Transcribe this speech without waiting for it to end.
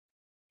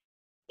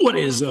What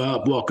is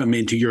up? Welcome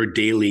into your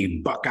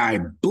daily Buckeye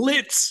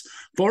Blitz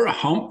for a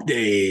hump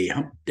day,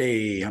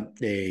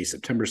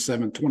 September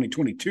 7th,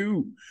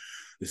 2022.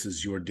 This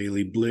is your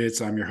daily Blitz.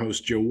 I'm your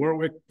host, Joe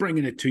Warwick,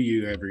 bringing it to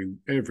you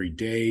every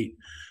day,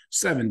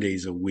 7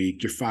 days a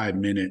week, your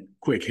 5-minute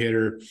quick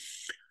hitter.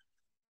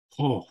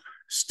 Oh,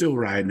 still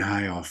riding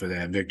high off of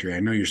that victory.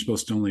 I know you're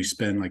supposed to only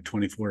spend like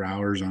 24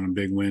 hours on a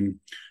big win.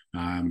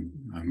 I'm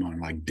on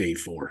like day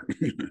 4.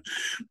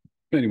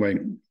 Anyway,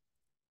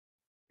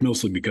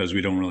 mostly because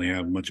we don't really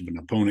have much of an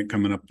opponent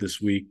coming up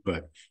this week,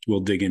 but we'll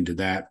dig into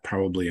that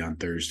probably on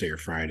Thursday or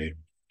Friday.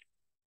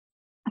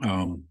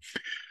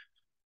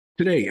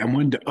 Today, I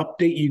wanted to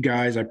update you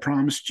guys. I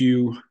promised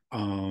you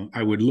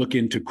I would look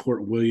into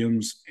Court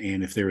Williams,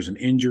 and if there was an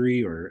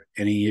injury or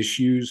any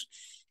issues.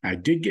 I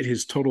did get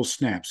his total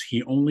snaps.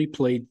 He only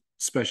played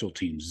special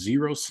teams,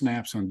 0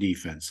 snaps on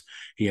defense.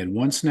 He had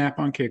 1 snap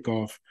on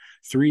kickoff,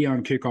 3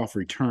 on kickoff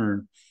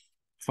return,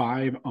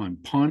 5 on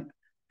punt,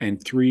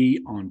 and 3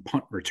 on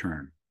punt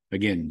return.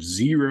 Again,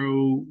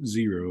 0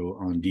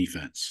 on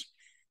defense.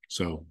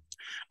 So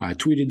I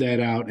tweeted that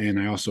out, and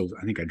I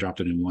think I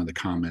dropped it in one of the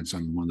comments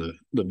on one of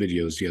the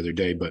videos the other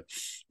day, but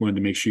wanted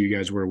to make sure you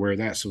guys were aware of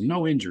that. So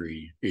no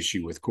injury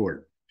issue with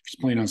Court. He's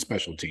playing on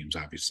special teams,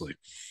 obviously.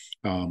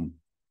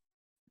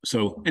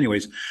 So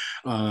anyways,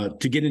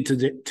 to get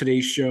into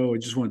today's show, I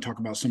just want to talk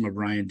about some of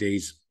Ryan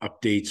Day's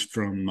updates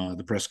from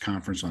the press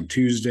conference on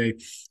Tuesday,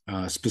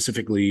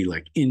 specifically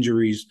like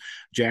injuries.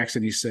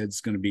 Jackson, he said,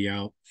 is going to be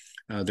out.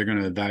 They're going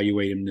to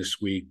evaluate him this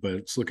week, but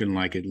it's looking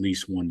like at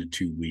least 1 to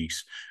 2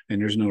 weeks,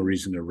 and there's no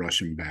reason to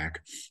rush him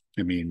back.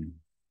 I mean,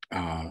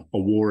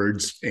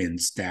 awards and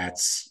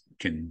stats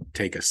can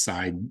take a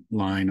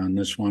sideline on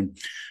this one.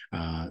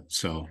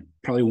 So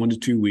probably 1 to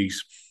 2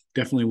 weeks.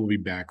 Definitely will be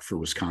back for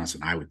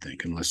Wisconsin, I would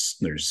think, unless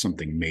there's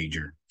something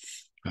major.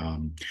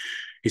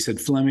 He said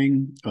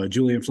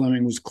Julian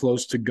Fleming was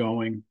close to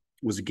going,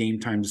 was a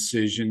game time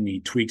decision. He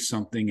tweaked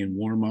something in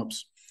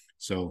warmups.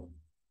 So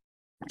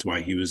that's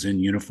why he was in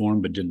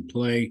uniform but didn't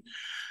play.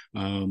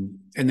 And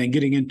then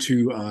getting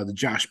into the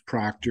Josh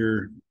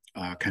Proctor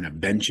kind of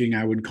benching,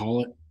 I would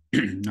call it,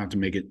 not to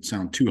make it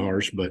sound too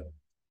harsh, but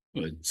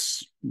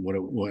it's what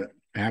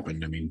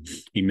happened. I mean,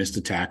 he missed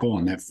a tackle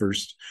on that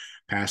first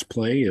pass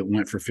play. It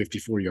went for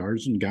 54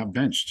 yards and got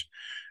benched.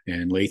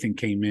 And Lathan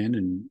came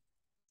in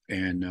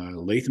and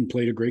Lathan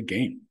played a great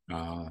game.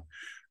 I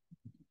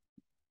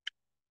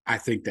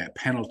think that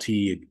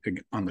penalty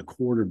on the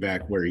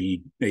quarterback where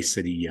they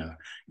said he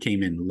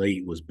came in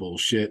late was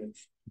bullshit,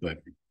 but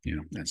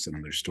that's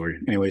another story.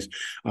 Anyways,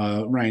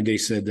 Ryan Day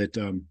said that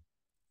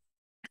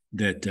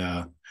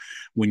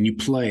when you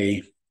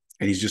play,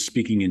 and he's just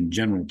speaking in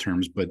general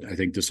terms, but I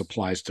think this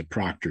applies to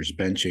Proctor's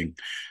benching,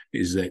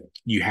 is that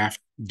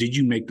did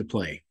you make the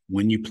play?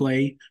 When you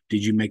play,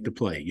 did you make the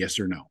play? Yes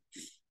or no?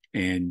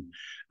 And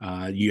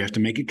you have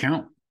to make it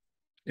count.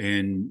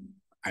 And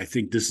I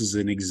think this is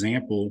an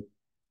example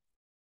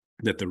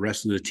that the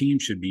rest of the team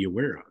should be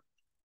aware of,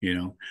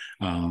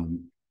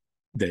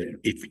 that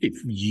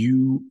if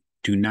you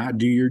do not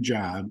do your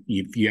job,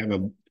 if you have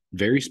a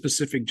very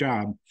specific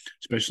job,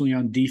 especially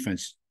on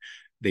defense,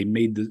 they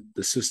made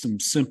the system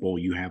simple.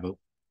 You have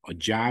a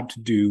job to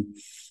do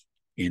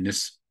in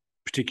this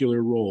particular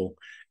role,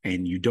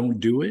 and you don't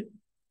do it,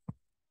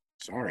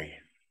 sorry.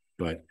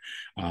 But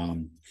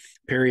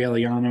Perry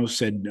Eliano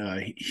said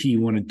he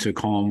wanted to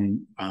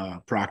calm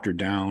Proctor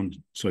down,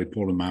 so he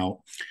pulled him out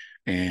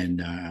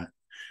and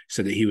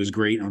said that he was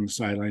great on the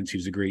sidelines. He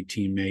was a great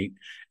teammate,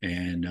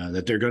 and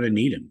that they're going to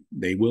need him.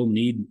 They will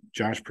need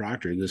Josh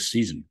Proctor this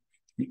season.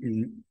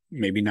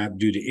 Maybe not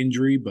due to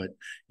injury, but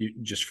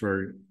just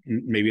for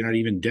maybe not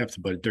even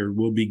depth, but there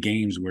will be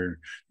games where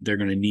they're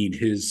going to need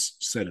his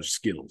set of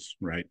skills,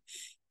 right?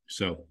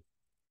 So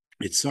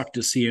it sucked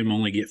to see him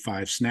only get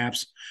 5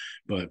 snaps,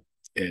 but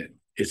Lathan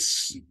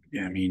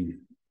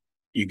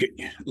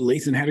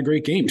had a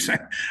great game.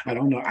 I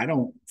don't know. I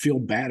don't feel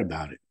bad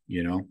about it,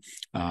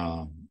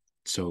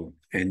 So,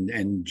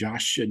 and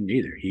Josh shouldn't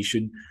either. He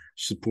should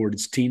support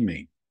his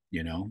teammate,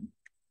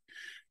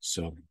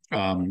 So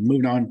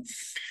moving on.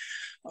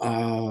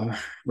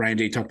 Ryan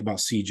Day talked about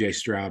CJ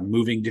Stroud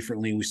moving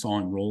differently. We saw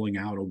him rolling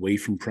out away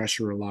from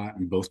pressure a lot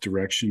in both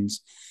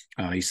directions.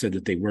 He said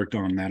that they worked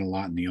on that a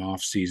lot in the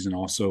off season.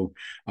 Also,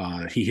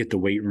 he hit the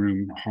weight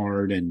room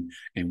hard and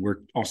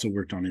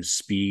worked on his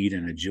speed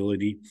and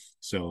agility.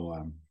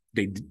 So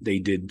they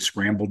did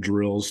scramble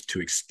drills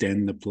to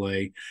extend the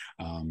play.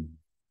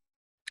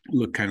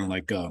 Looked kind of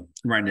like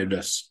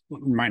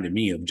reminded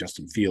me of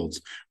Justin Fields,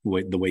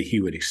 the way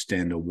he would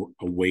extend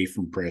away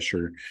from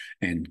pressure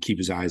and keep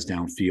his eyes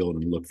downfield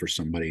and look for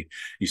somebody.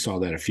 You saw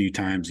that a few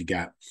times. He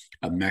got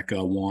a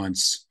Mecca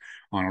once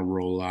on a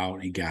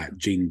rollout. He got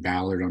Jaden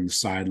Ballard on the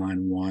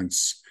sideline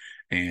once,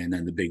 and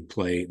then the big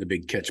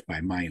catch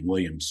by Mayan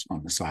Williams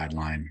on the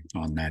sideline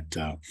on that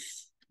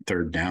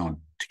third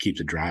down to keep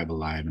the drive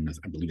alive. And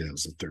I believe that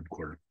was the third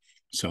quarter.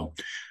 So,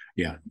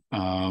 yeah.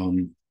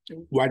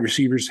 Wide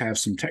receivers have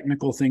some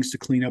technical things to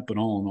clean up, but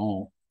all in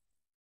all,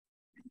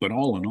 but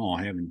all in all,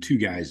 having two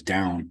guys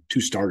down, two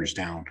starters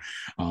down,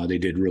 they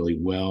did really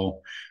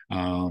well.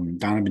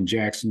 Donovan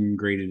Jackson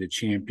graded a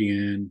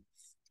champion.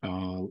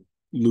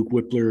 Luke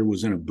Whippler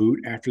was in a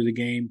boot after the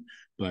game,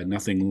 but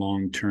nothing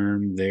long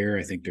term there.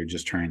 I think they're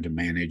just trying to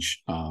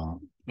manage Boo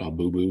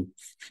Boo.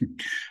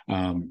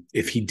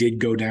 If he did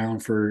go down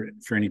for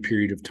any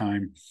period of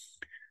time,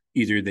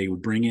 either they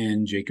would bring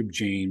in Jacob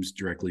James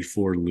directly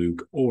for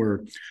Luke,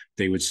 or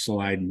they would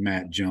slide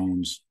Matt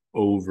Jones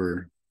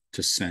over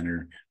to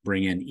center,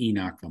 bring in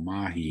Enoch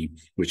Amahi,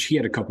 which he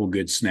had a couple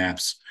good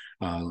snaps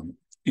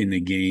in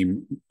the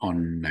game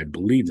on, I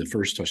believe, the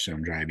first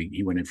touchdown drive.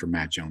 He went in for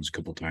Matt Jones a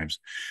couple times.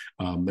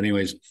 But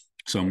anyways,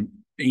 so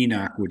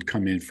Enoch would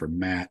come in for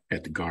Matt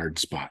at the guard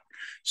spot.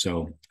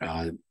 So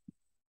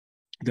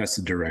that's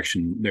the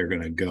direction they're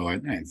going to go.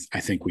 I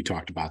think we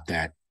talked about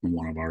that in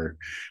one of our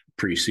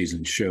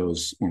preseason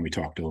shows when we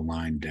talked to the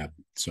line depth.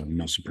 So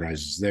no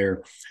surprises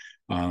there.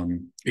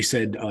 He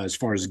said, as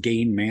far as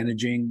game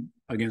managing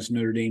against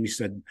Notre Dame, he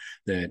said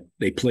that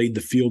they played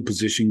the field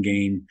position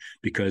game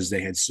because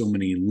they had so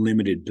many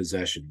limited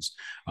possessions.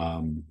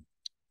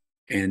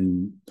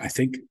 And I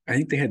think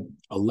they had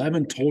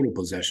 11 total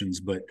possessions,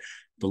 but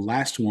the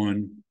last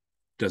one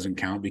doesn't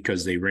count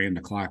because they ran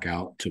the clock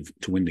out to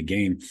win the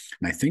game.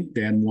 And I think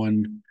they had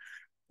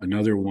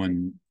another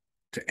one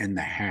to end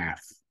the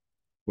half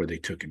where they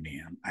took him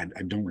in.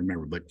 I don't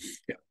remember, but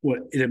what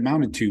it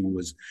amounted to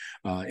was,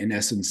 in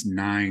essence,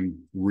 9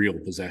 real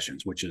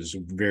possessions, which is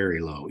very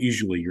low.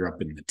 Usually you're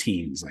up in the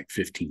teens, like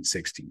 15,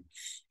 16.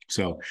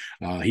 So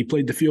he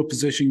played the field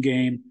position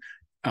game.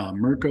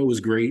 Mirko was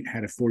great,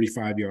 had a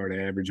 45-yard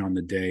average on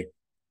the day,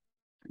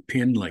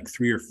 pinned like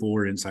 3 or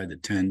 4 inside the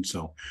 10.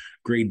 So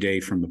great day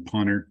from the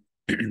punter.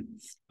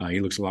 He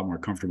looks a lot more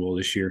comfortable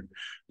this year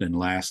than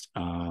last.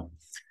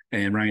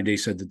 And Ryan Day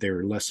said that they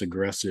were less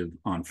aggressive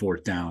on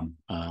 4th down.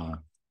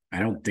 I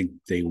don't think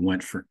they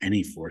went for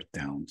any 4th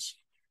downs.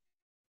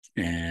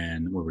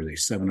 And what were they,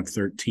 7 of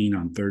 13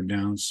 on 3rd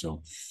down?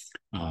 So,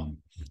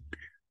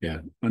 yeah,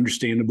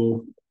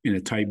 understandable in a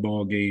tight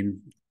ball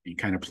game. You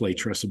kind of play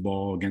trestle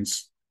ball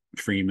against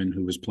Freeman,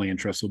 who was playing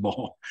trestle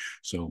ball.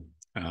 So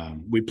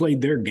we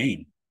played their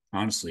game,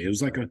 honestly. It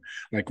was like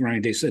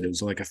Ryan Day said, it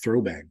was like a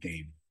throwback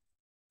game.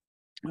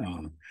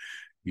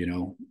 You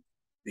know,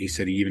 he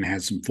said he even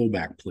had some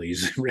fullback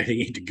plays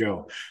ready to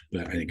go,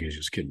 but I think he was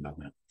just kidding about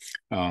that.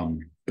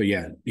 But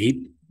yeah,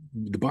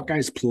 the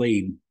Buckeyes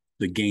played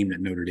the game that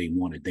Notre Dame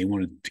wanted. They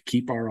wanted to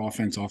keep our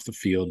offense off the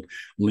field,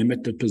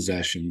 limit the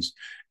possessions,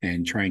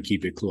 and try and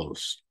keep it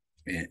close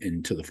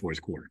into the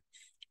 4th quarter.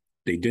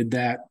 They did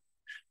that,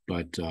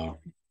 but the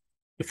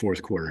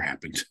 4th quarter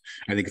happened.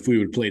 I think if we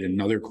would have played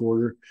another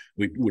quarter,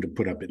 we would have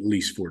put up at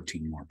least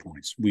 14 more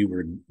points. We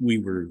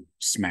were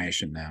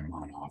smashing them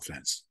on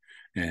offense.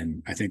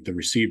 And I think the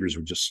receivers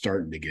were just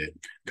starting to get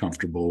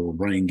comfortable.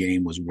 Running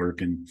game was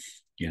working,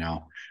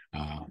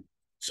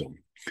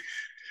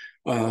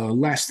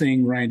 last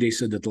thing, Ryan Day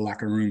said that the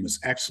locker room was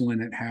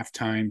excellent at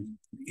halftime.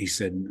 He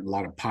said a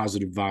lot of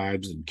positive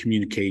vibes and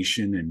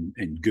communication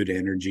and good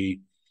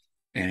energy.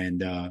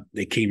 And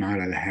they came out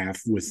of the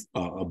half with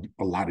a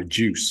lot of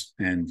juice.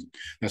 And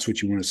that's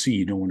what you want to see.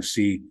 You don't want to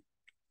see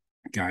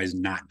guys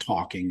not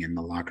talking in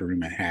the locker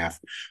room at half.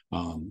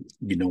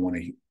 You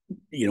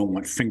don't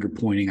want finger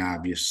pointing,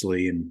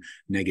 obviously, and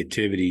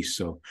negativity.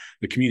 So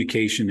the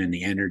communication and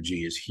the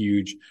energy is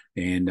huge.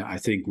 And I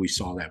think we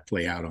saw that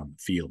play out on the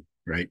field,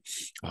 right?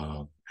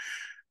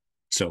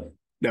 So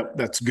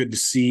that's good to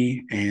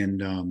see.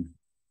 And,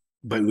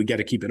 but we got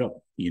to keep it up.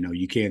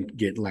 You can't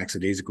get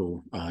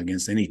lackadaisical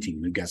against any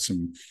team. We've got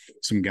some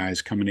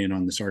guys coming in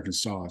on this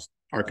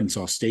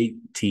Arkansas State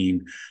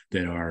team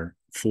that are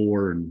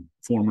former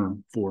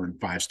 4 and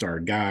 5-star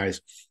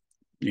guys,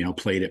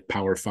 played at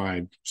Power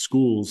 5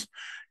 schools,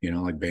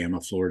 like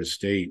Bama, Florida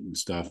State and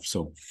stuff.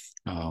 So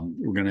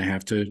we're going to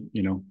have to,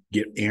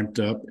 get amped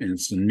up, and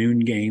it's a noon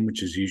game,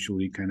 which is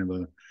usually kind of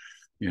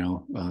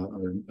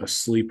a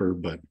sleeper,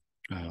 but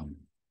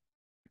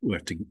we'll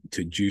have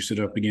to juice it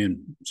up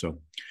again. So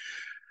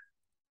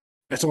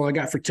that's all I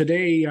got for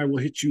today. I will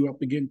hit you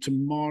up again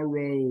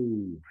tomorrow.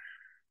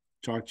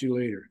 Talk to you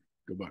later.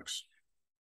 Go Bucks.